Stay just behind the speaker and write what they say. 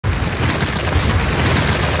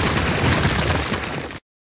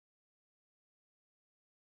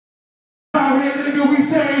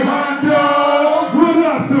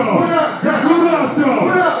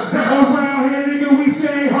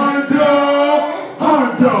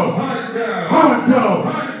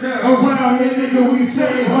Around here, nigga, we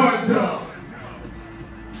say Hundoe.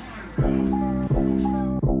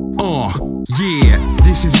 Yeah,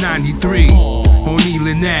 this is 93 on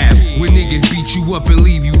Elan Ave, where niggas beat you up and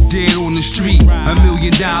leave you dead on the street. $1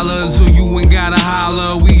 million, so you ain't gotta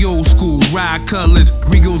holler. We old school, ride colors,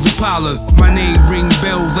 Regals Impalas. My name ring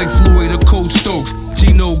bells like Floyd or Cole Stokes.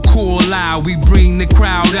 Gino Core loud, we bring the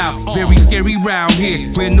crowd out. Very scary round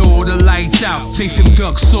here when all the lights out. Take some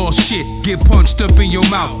duck sauce shit, get punched up in your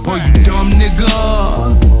mouth. Are you dumb,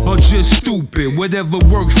 nigga? Or just stupid? Whatever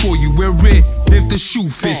works for you, wear it if the shoe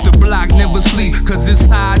fits. The block never sleep, cause it's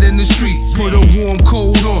hot in the street. Put a warm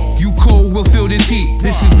coat on, you cold will feel this heat.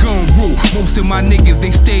 This is gun rule, most of my niggas,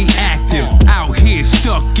 they stay active. Out here,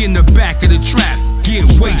 stuck in the back of the trap. Get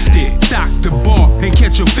wasted, stock the bar, and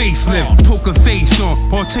catch a facelift. Poker face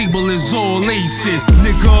on, our table is all aces.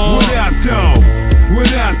 Nigga, what up though?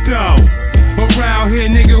 What up though? Around here,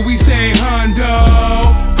 nigga, we say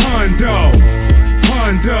Hundoe, Hundoe,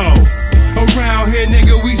 Hundoe. Around here,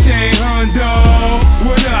 nigga, we say Hundoe.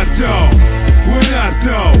 What up though? What up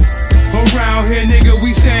though? Around here, nigga,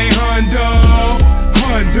 we say Hundoe,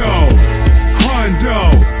 Hundoe,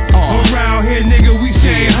 Hundoe. Around here, nigga, we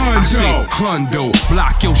say Hundoe. I say Hundoe,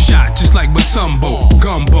 block your shot just like Matumbo,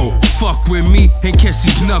 Gumbo. Fuck with me and catch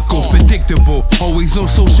these knuckles, predictable. Always on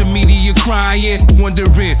social media crying,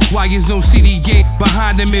 wondering why his own city ain't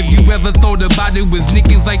behind him. If you ever thought about it, was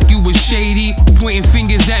niggas like you was shady, pointing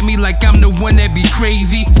fingers at me like I'm the one that be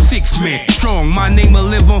crazy. Sixman, strong, my name will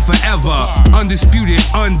live on forever. Undisputed,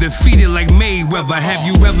 undefeated like Mayweather. Have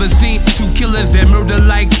you ever seen two killers that murder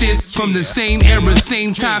like this? From the same era,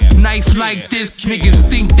 same time, nice like this. Niggas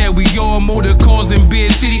think that we all motor cars in Beer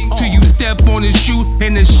City, till you step on the shoot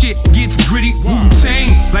and the shit gets gritty.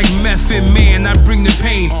 WU-TANG, like Method Man, I bring the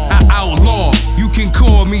pain. I outlaw, you can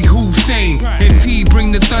call me Hussein. If he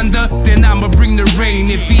bring the thunder, then I'ma bring the rain.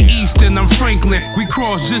 If he Eastern, I'm Franklin. We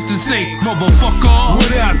cross just the same, motherfucker.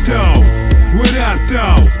 What up though? What up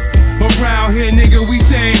though? Around here, nigga, we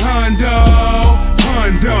say Hundoe,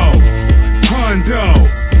 Hundoe, Hundoe.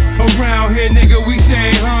 Around here, nigga, we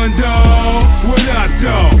say Hundoe. What up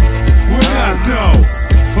though? What up though?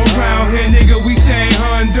 Around here, nigga, we say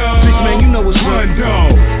Hundoe. Sixman, you know what's up. Hundoe,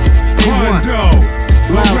 Hundoe.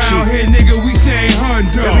 Around here, nigga, we say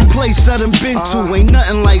Hundoe. Every place I done been to ain't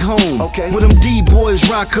nothing like home. Where them D-boys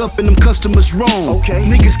rock up and them customers roam.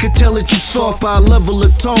 Niggas could tell that you soft by a level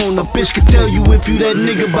of tone. A bitch could tell you if you that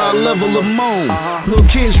nigga by a level of moan. Little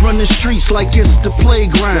kids run the streets like it's the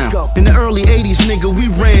playground. In the early 80s, nigga, we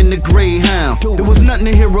ran the Greyhound. There was nothing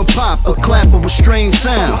to hear a pop, a clap, or a strange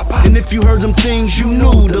sound. And if you heard them things, you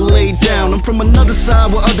knew to lay down. I'm from another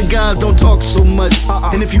side where other guys don't talk so much.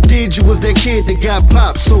 And if you did, you was that kid that got popped.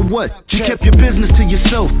 So what? You kept your business to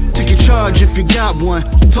yourself. Took your charge if you got one.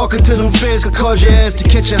 Talking to them feds could cause your ass to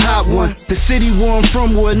catch a hot one. The city where I'm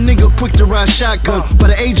from, where a nigga quick to ride shotgun. By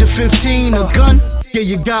the age of 15, a gun? Yeah,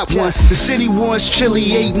 you got one. The city war's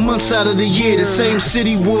chilly 8 months out of the year. The same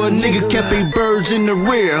city where a nigga kept 8 birds in the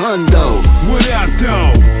rear. Hundoe. What up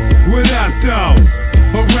though? What up though?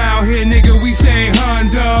 Around here, nigga, we say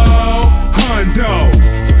Hundoe, Hundoe,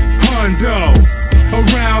 Hundoe.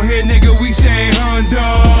 Around here, nigga, we say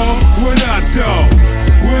Hundoe. What up though?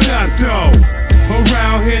 What up though?